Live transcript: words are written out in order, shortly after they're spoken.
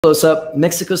Close up,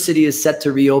 Mexico City is set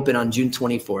to reopen on June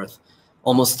 24th,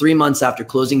 almost 3 months after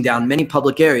closing down many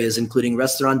public areas, including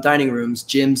restaurant dining rooms,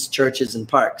 gyms, churches, and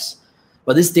parks.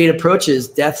 While this date approaches,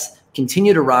 deaths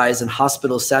continue to rise and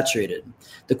hospitals saturated.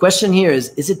 The question here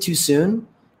is it too soon?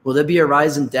 Will there be a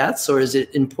rise in deaths, or is it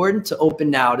important to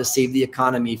open now to save the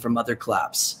economy from other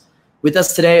collapse? With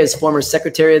us today is former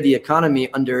Secretary of the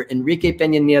Economy under Enrique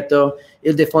Peña Nieto,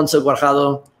 Ildefonso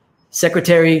Guajardo.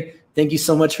 Secretary, thank you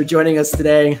so much for joining us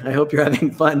today. I hope you're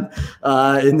having fun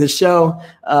in the show.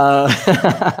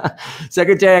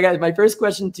 Secretary, my first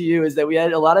question to you is that we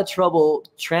had a lot of trouble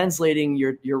translating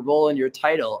your role and your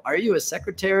title. Are you a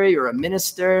secretary or a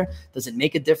minister? Does it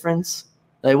make a difference?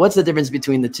 Like, what's the difference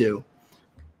between the two?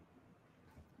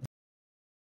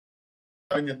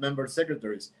 Cabinet member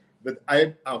secretaries, but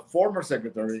I'm a former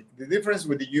secretary. The difference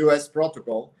with the U.S.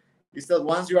 protocol is that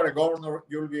once you are a governor,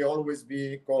 you'll always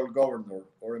be called governor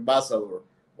or ambassador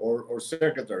or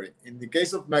secretary. In the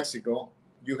case of Mexico,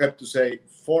 you have to say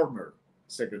former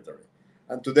secretary.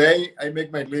 And today, I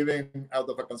make my living out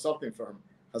of a consulting firm,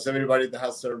 as everybody that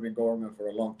has served in government for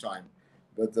a long time.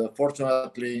 But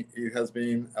fortunately, it has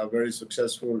been a very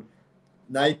successful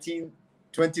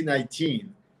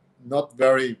 2019, not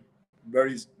very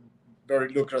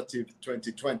lucrative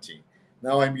 2020.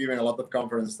 Now I'm giving a lot of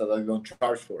conferences that I don't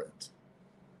charge for it.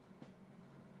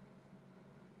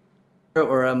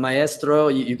 Or a maestro,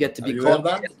 you get to be called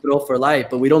maestro for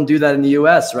life, but we don't do that in the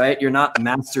U.S., right? You're not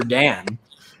Master Dan.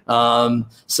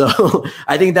 So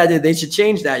I think that they should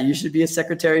change that. You should be a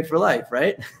secretary for life,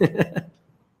 right? It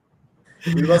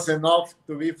was enough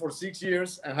to be for 6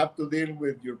 years and have to deal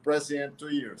with your president 2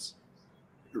 years.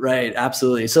 Right,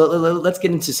 absolutely. So let's get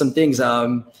into some things.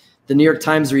 The New York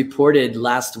Times reported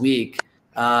last week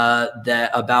that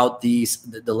about the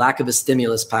lack of a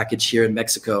stimulus package here in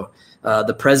Mexico.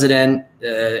 The president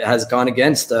has gone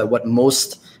against what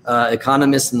most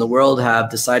economists in the world have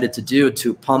decided to do,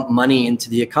 to pump money into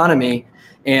the economy.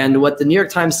 And what the New York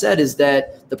Times said is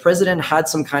that the president had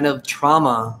some kind of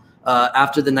trauma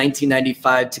after the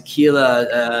 1995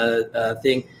 tequila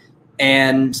thing,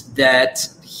 and that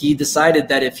he decided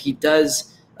that if he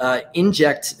does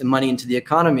inject money into the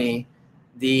economy,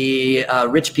 the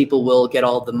rich people will get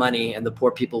all the money and the poor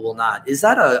people will not. Is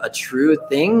that a true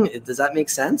thing? Does that make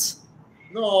sense?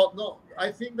 No.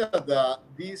 I think that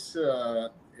this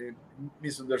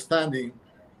misunderstanding,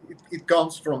 it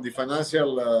comes from the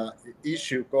financial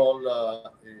issue called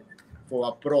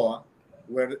FOAPROA,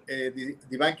 where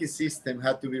the banking system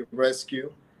had to be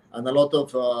rescued, and a lot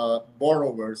of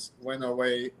borrowers went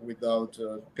away without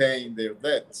paying their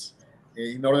debts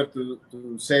in order to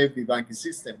save the banking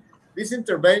system. This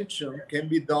intervention can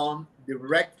be done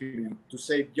directly to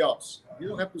save jobs. You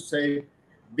don't have to save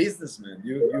businessmen.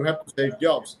 You have to save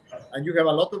jobs. And you have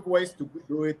a lot of ways to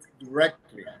do it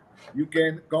directly. You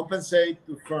can compensate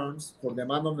to firms for the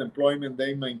amount of employment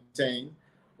they maintain,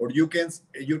 or you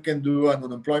can do an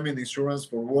unemployment insurance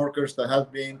for workers that have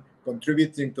been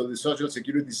contributing to the social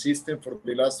security system for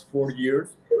the last 4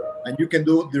 years. And you can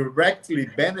directly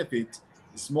benefit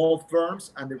small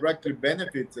firms and directly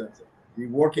benefit the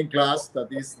working class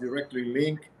that is directly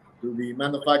linked to the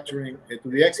manufacturing, to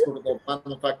the export of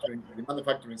manufacturing, the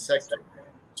manufacturing sector.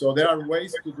 So there are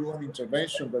ways to do an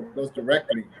intervention that goes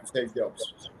directly to save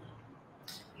jobs.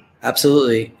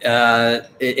 Absolutely.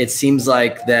 It seems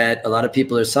like that a lot of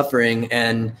people are suffering,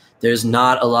 and there's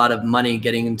not a lot of money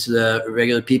getting into the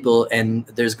regular people, and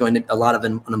there's going to be a lot of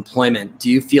unemployment. Do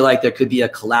you feel like there could be a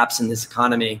collapse in this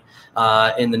economy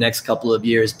in the next couple of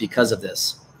years because of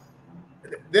this?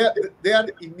 There are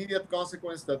immediate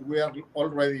consequences that we are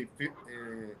already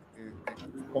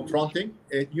confronting.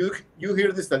 You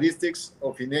hear the statistics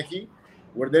of INEGI,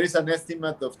 where there is an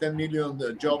estimate of 10 million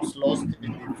jobs lost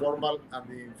in the formal and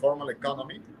the informal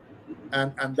economy,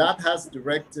 and that has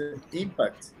direct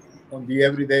impact on the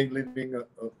everyday living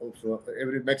of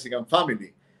every Mexican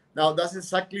family. Now, that's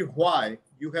exactly why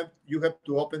you have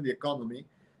to open the economy,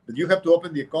 but you have to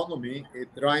open the economy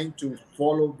trying to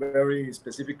follow very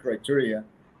specific criteria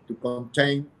to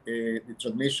contain the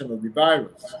transmission of the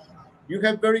virus. You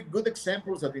have very good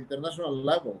examples at the international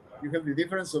level. You have the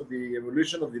difference of the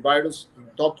evolution of the virus in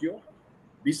Tokyo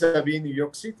vis-a-vis New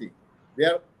York City.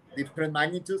 There are different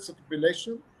magnitudes of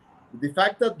population. The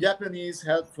fact that Japanese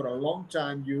had for a long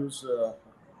time used,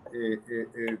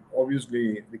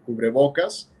 obviously, the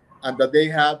cubrebocas, and that they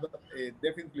have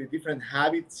definitely different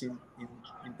habits in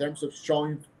terms of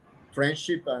showing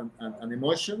friendship and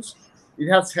emotions, it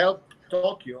has helped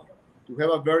Tokyo to have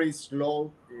a very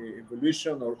slow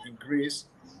evolution or increase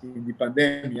in the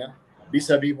pandemic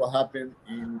vis-a-vis what happened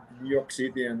in New York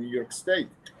City and New York State.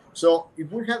 So if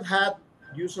we had had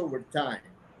use over time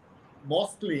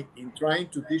mostly in trying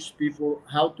to teach people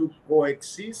how to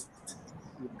coexist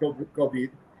with COVID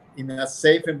in a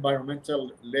safe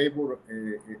environmental labor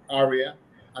area,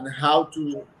 and how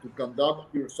to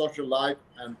conduct your social life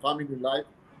and family life,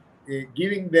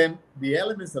 giving them the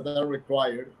elements that are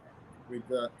required with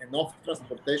enough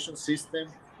transportation system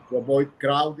to avoid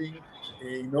crowding,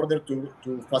 in order to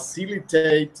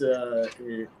facilitate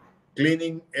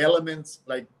cleaning elements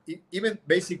like even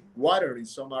basic water in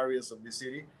some areas of the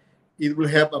city. It will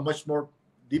have a much more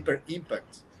deeper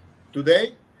impact.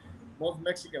 Today, most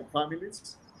Mexican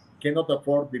families cannot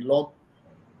afford the locked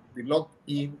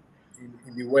in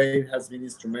the way it has been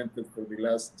instrumented for the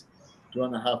last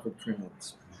 2.5 or 3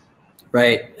 months.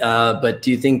 Right. But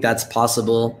do you think that's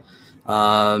possible?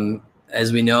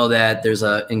 As we know that there's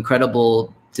an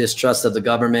incredible distrust of the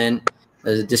government,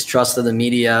 a distrust of the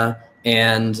media,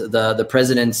 and the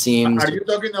president seems. Are you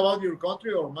talking about your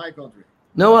country or my country?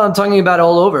 No, I'm talking about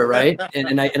all over, right?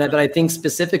 But I think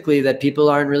specifically that people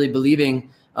aren't really believing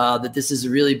that this is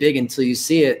really big until you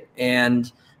see it.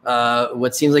 And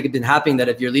what seems like it's been happening, that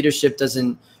if your leadership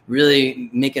doesn't really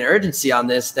make an urgency on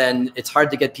this, then it's hard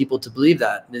to get people to believe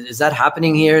that. Is that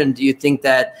happening here? And do you think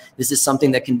that this is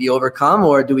something that can be overcome,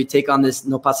 or do we take on this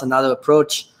no pasa nada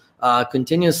approach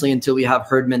continuously until we have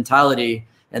herd mentality,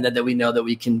 and that we know that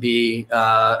we can be,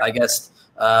 I guess,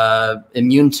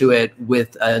 immune to it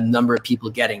with a number of people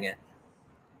getting it?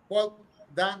 Well,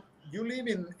 Dan, you live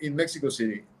in Mexico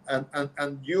City,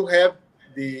 and you have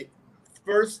the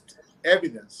first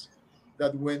evidence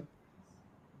that when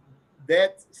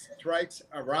death strikes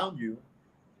around you,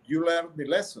 you learn the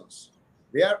lessons.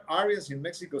 There are areas in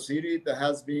Mexico City that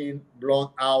has been blown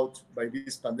out by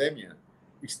this pandemic.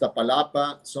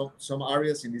 Ixtapalapa, some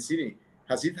areas in the city.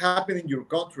 Has it happened in your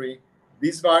country?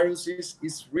 This virus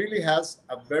really has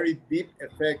a very deep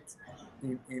effect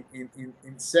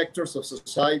in sectors of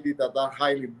society that are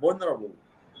highly vulnerable.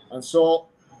 And so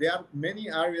there are many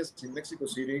areas in Mexico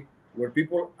City where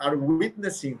people are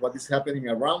witnessing what is happening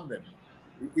around them.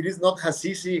 It is not as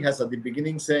easy as at the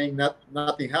beginning saying that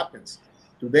nothing happens.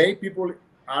 Today, people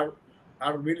are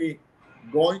really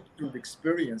going through the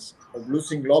experience of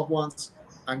losing loved ones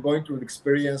and going through the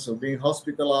experience of being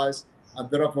hospitalized, and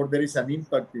therefore there is an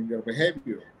impact in their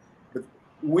behavior. But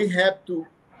we have to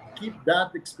keep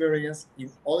that experience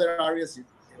in other areas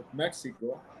of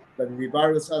Mexico that the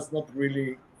virus has not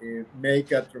really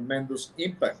make a tremendous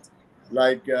impact,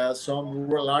 like some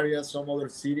rural areas, some other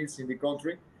cities in the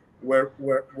country, where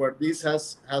this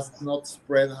has not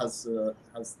spread as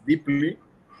deeply.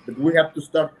 But we have to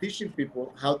start teaching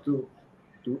people how to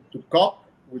cope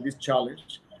with this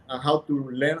challenge and how to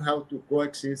learn how to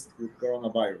coexist with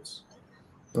coronavirus.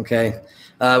 Okay.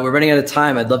 We're running out of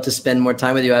time. I'd love to spend more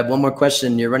time with you. I have one more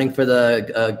question. You're running for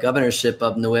the governorship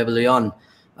of Nuevo León.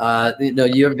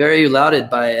 You're very lauded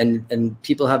by, and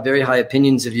people have very high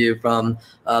opinions of you from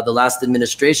the last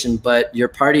administration, but your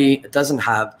party doesn't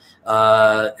have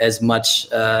as much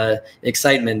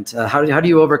excitement. How do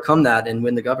you overcome that and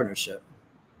win the governorship?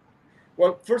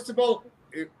 Well, first of all,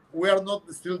 we are not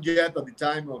still yet at the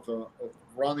time of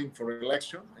running for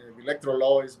election. The electoral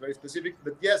law is very specific,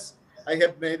 but yes, I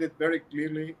have made it very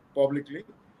clearly, publicly,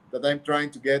 that I'm trying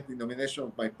to get the nomination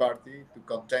of my party to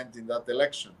contend in that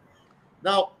election.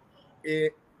 Now,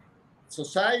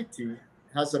 society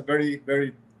has a very,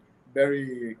 very,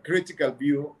 very critical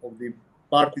view of the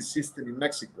party system in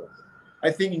Mexico.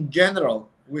 I think in general,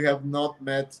 we have not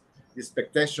met the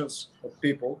expectations of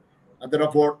people, and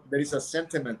therefore there is a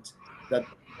sentiment that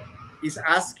is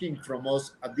asking from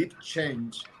us a deep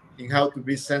change in how to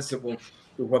be sensible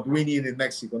to what we need in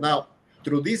Mexico. Now,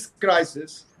 through this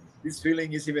crisis, this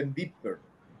feeling is even deeper,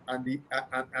 and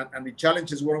the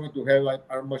challenges we're going to have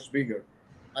are much bigger.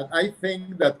 And I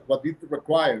think that what it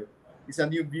requires is a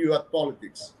new view at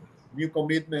politics, new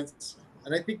commitments.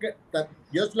 And I think that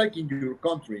just like in your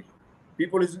country,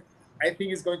 I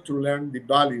think is going to learn the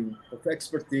value of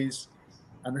expertise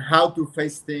and how to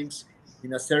face things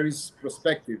in a serious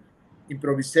perspective.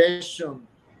 Improvisation,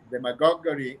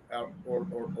 demagoguery, or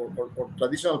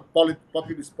traditional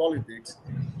populist politics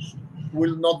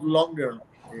will not longer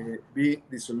be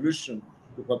the solution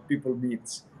to what people need.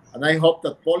 And I hope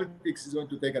that politics is going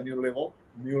to take a new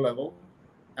level,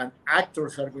 and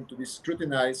actors are going to be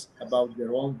scrutinized about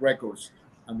their own records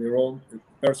and their own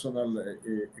personal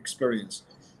experience.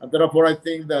 And therefore, I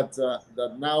think that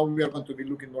that now we are going to be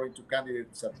looking more into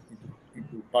candidates,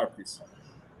 into parties.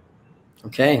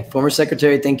 Okay, former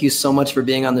secretary, thank you so much for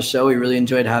being on the show. We really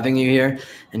enjoyed having you here,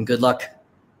 and good luck.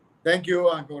 Thank you,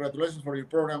 and congratulations for your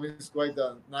program. It's quite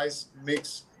a nice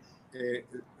mix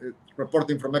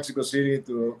reporting from Mexico City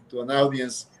to an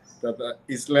audience that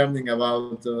is learning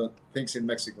about things in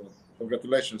Mexico.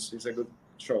 Congratulations. It's a good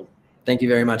show. Thank you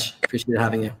very much. Appreciate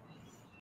having you.